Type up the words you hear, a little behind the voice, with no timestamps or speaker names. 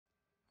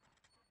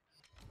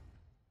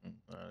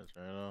That's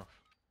fair enough.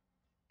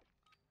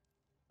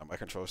 Oh, my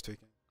controller's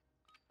tweaking.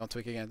 Don't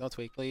tweak again. Don't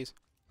tweak, please.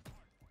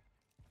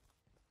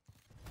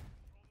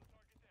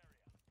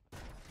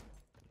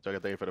 So I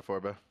got thank you for the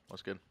 4, bro.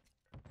 What's good?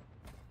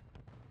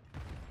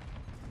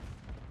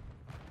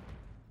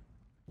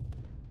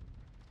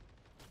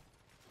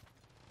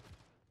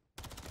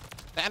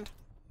 And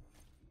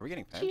are we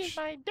getting pinched? She's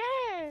my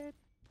dad.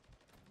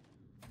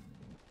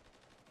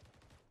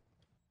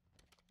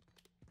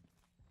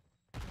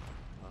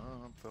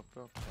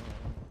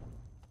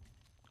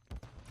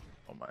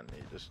 Oh my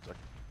knee just stuck.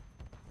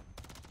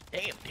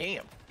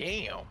 Damn.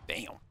 Damn.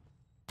 Oh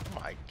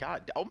my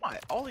god. Oh my,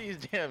 all these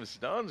damn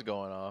stuns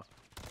going off.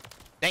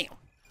 Damn.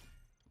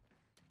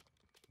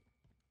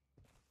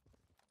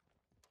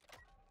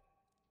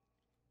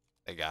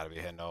 They gotta be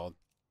hitting old.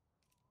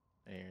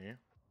 I hear you.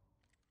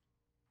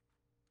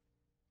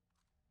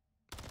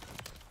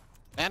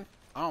 And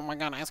oh my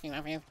god, asking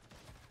that man.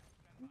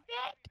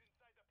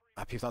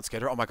 I peeped on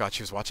Skitter. Oh my god,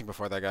 she was watching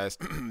before that, guys.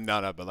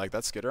 No, but like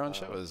that Skitter on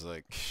shit was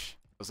like,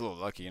 was a little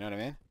lucky, you know what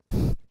I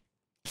mean?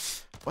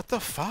 What the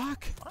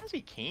fuck? Why is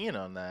he keen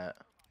on that?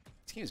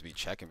 This game's be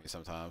checking me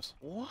sometimes.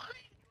 What?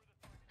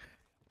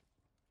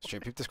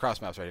 Stream, peep this cross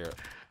maps right here.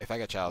 If I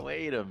get child.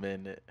 Wait a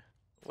minute.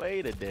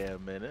 Wait a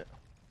damn minute.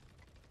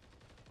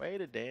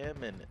 Wait a damn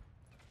minute.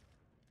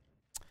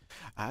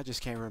 I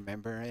just can't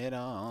remember it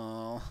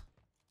all.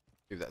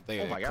 Dude, that,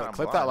 Oh my God, I'm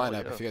clip that blind.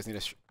 line Look up it if you guys need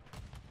a.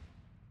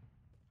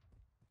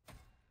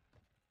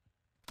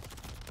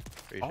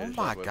 Oh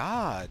my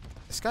god,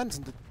 this gun's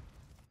in the.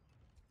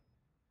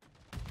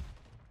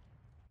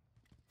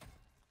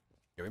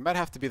 Yeah, we might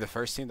have to be the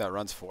first team that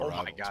runs 4 Oh my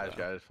rivals, god, this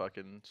bro. guy's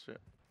fucking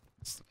shit.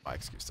 It's my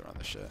excuse to run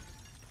this shit.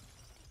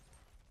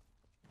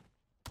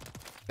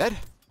 Dead?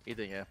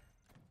 Ethan, yeah.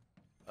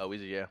 Oh,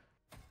 easy, yeah.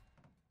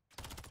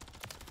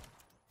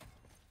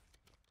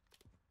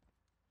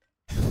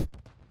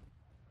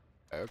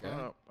 Okay.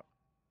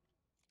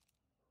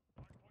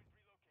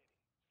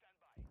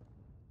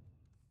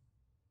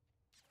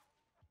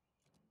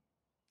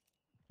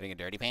 Hitting a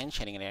dirty pinch,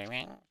 hitting a dirty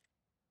pinch.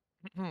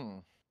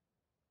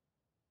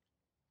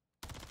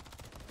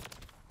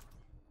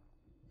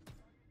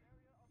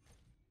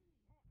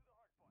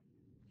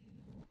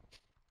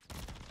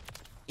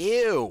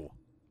 Ew!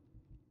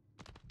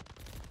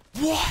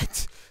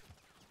 What?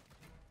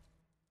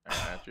 I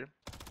got you.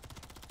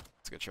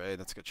 That's a good trade,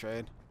 that's a good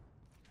trade.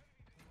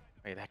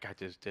 Hey, that guy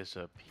just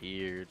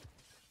disappeared.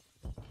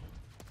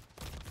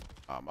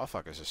 Oh,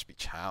 motherfuckers just be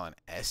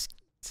challenging.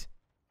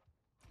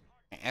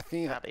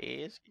 Anthony, That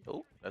is.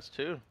 Oh, that's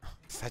 2.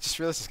 I just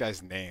realized this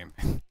guy's name.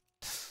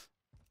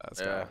 That's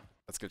Yeah. good.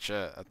 That's good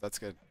shit. That's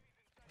good.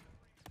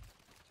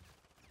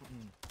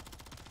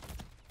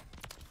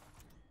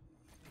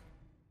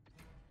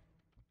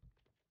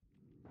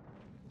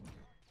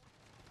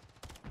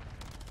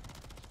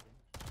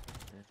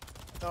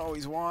 Oh,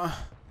 he's won.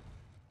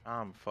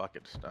 I'm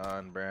fucking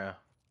stunned, bruh.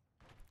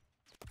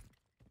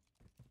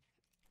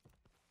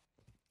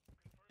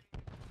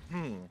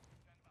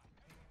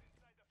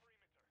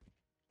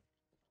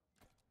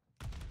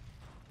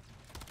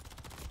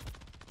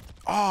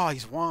 Oh,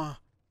 he's won.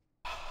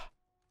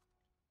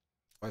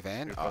 Wait,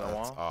 Van? You're for the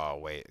wall? Oh,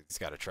 wait. He's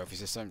got a trophy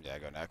system? Yeah,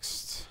 go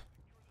next.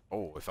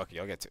 Oh, fuck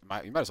you. I'll get 2.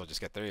 You might as well just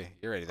get 3.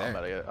 You're already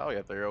there. I'll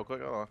get there real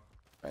quick. Hold on.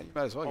 Right, you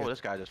might as well Oh, get.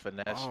 this guy just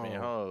finessed me.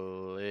 Oh.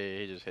 Holy,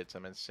 he just hit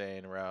some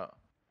insane route.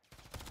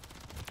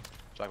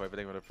 Shockwave,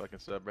 everything with a fucking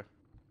sub, bro.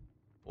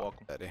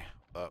 Welcome. Ready.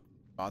 Up.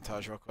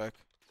 Montage real quick.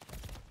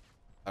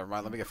 Never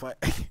mind. Let me get flank.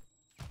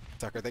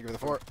 Tucker, thank you for the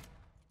 4.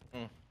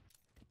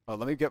 Oh,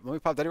 let me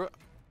pop Daddy real.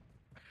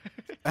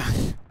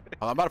 Hold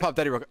on, I'm about to pop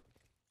Daddy real quick.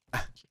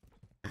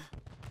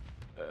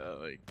 Oh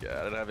my god,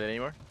 I don't have it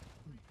anymore.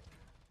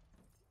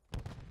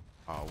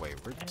 Oh wait,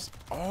 we're just.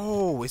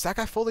 Oh, is that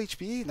guy full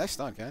HP? Nice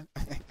stun, Ken.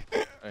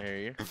 I hear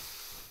you.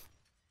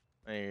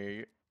 I hear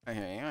you. I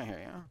hear you. I hear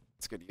you.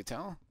 It's good you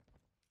tell.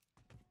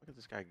 Look at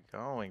this guy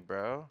going,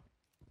 bro.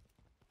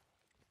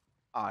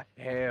 Ah,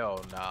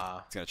 hell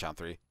nah. He's gonna chomp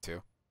 3,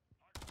 2.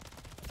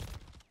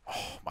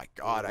 Oh my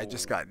god, I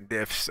just got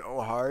diffed so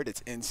hard.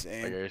 It's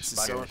insane. Your This is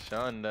so.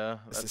 son, though.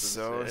 This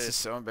is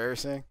so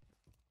embarrassing.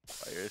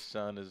 Your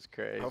son is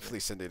crazy. Hopefully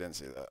Cindy didn't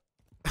see that.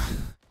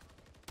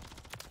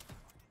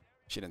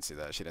 She didn't see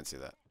that. She didn't see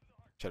that.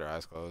 She had her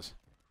eyes closed.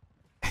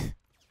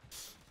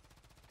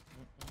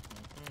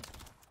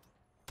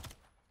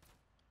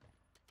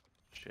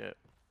 Shit.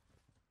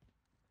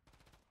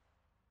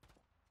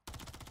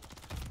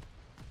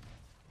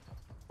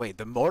 Wait,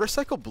 the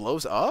motorcycle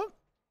blows up?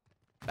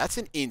 That's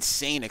an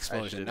insane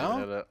explosion,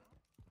 no?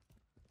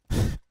 I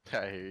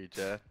hear you,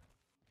 Jeff.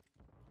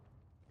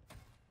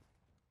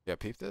 Yeah,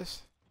 peep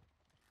this.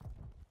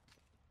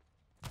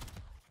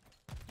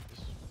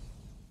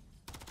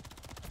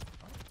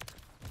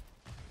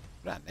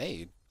 Not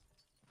nade.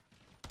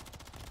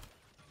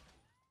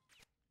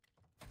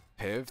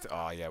 Pived?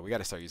 Oh yeah, we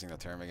gotta start using that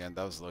term again.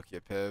 That was low-key a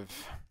piv.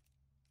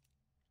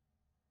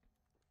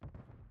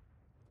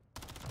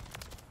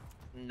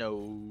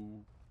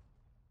 No.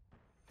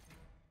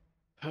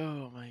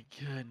 Oh my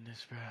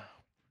goodness, bro.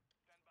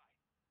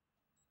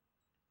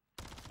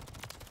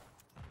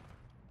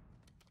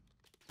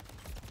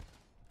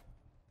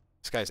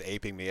 guy's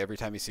aping me every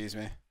time he sees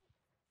me.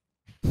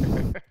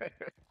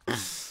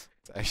 It's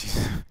actually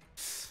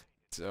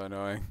so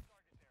annoying.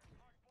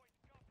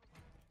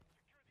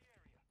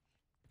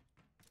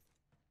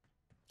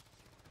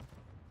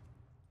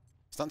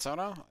 Stun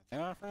Sono?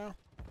 Hang on for now.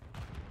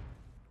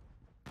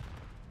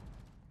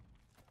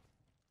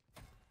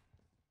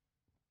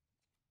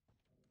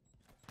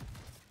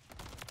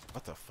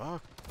 What the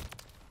fuck?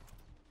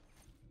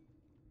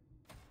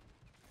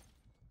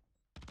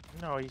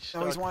 No, he's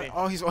No, he's stuck one. me.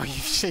 Oh, he's one.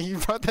 You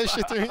brought that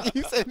shit to me.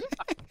 You said.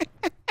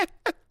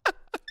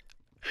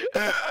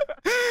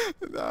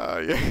 No,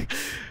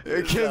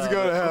 your kid's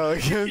going to hell.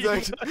 Kid's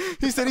actually,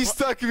 he said he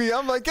stuck me.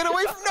 I'm like, get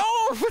away from.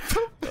 No! What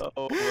the?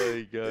 Oh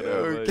my god,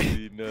 that might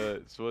be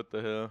nuts. What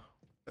the hell?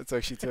 That's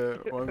actually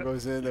two. One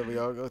goes in, then we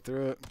all go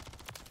through it.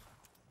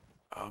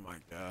 Oh my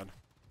god.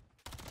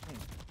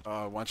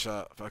 Oh, one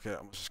shot. Fuck it. I'm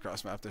gonna just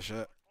cross map this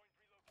shit.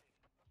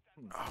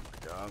 Oh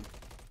my god.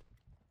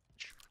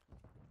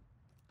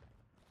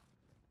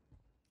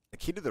 The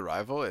key to the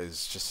rival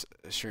is just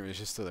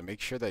to make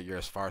sure that you're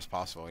as far as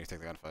possible when you take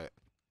the gunfight.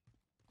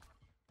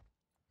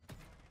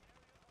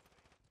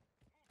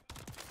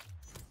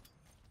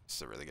 This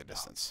is a really good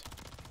distance.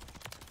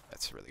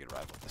 That's a really good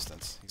rival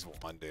distance. He's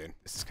one dude.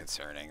 This is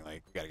concerning.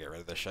 Like, we gotta get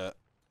rid of this shit.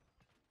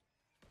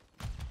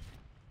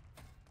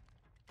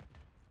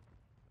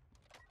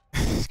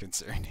 It's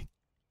concerning.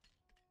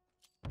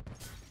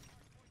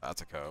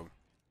 That's a Kobe.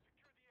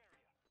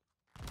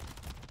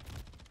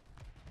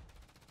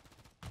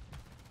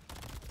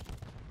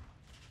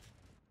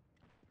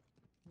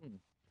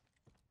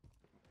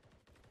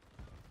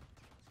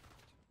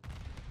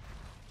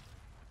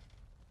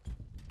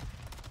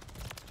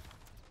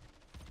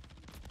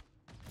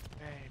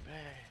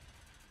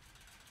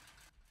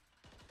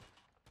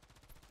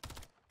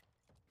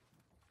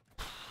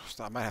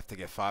 I might have to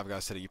get 5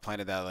 guys today. You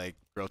planted that like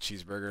grilled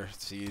cheeseburger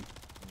seed.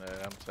 Man,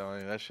 I'm telling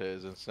you, that shit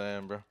is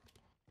insane, bro.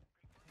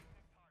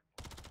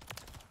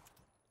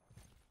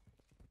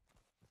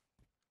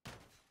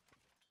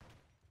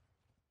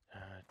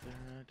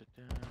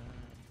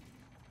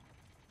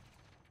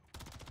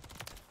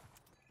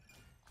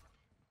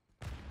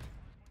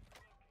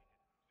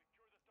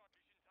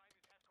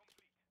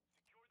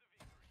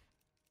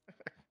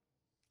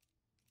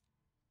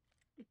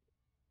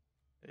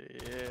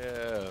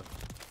 Yeah.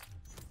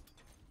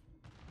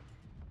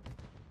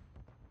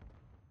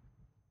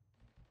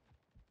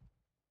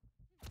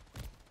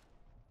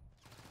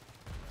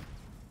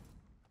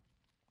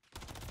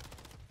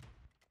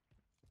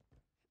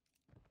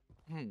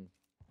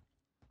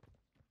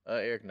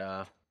 Eric,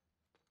 nah.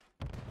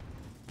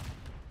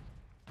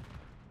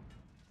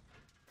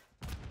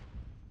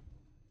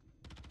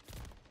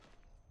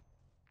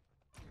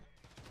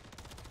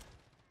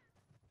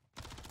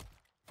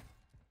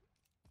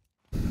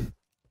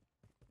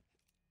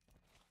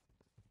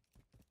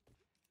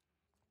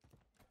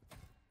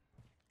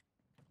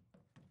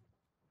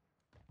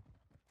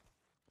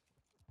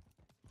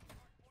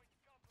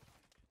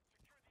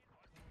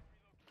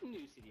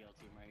 New CDL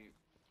team, right?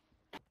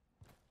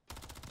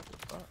 What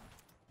the fuck?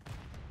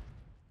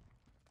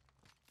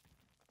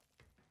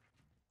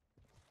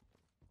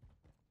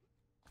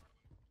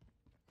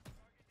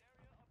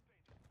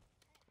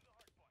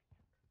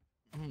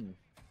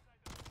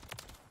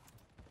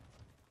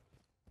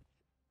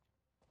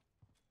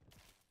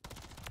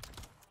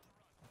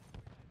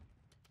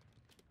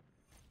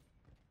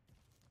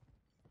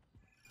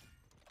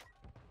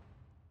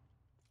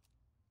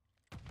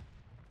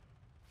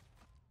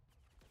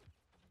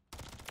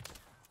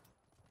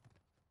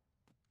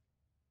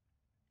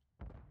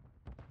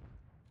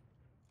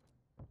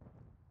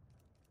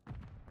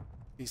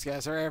 These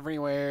guys are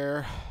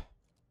everywhere.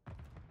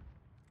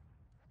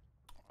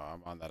 Oh,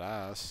 I'm on that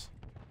ass.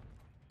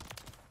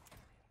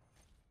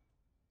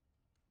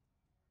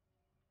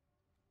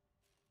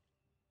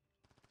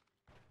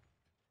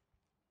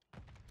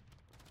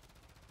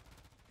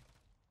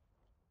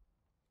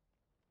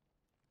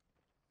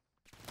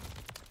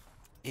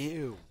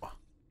 Ew.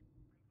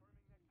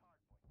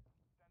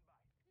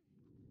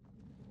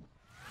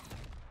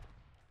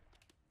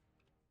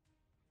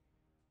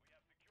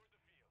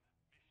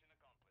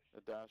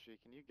 Dashy,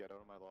 can you get out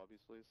of my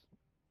lobbies, please?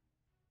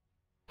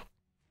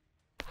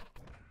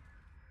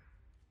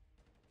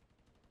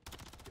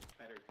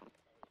 Better.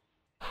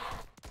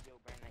 Yo,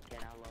 Brandon,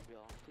 again, I love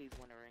y'all. Please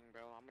win a ring,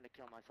 bro. I'm gonna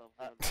kill myself.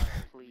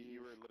 Please.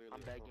 You were literally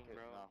I'm begging, focused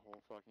bro. in that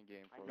whole fucking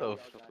game I for know me.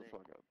 y'all Shut got the it.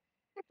 fuck up.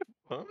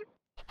 Huh?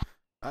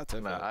 That's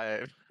a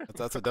Nah,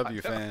 that's a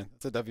W fan.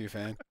 That's a W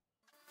fan.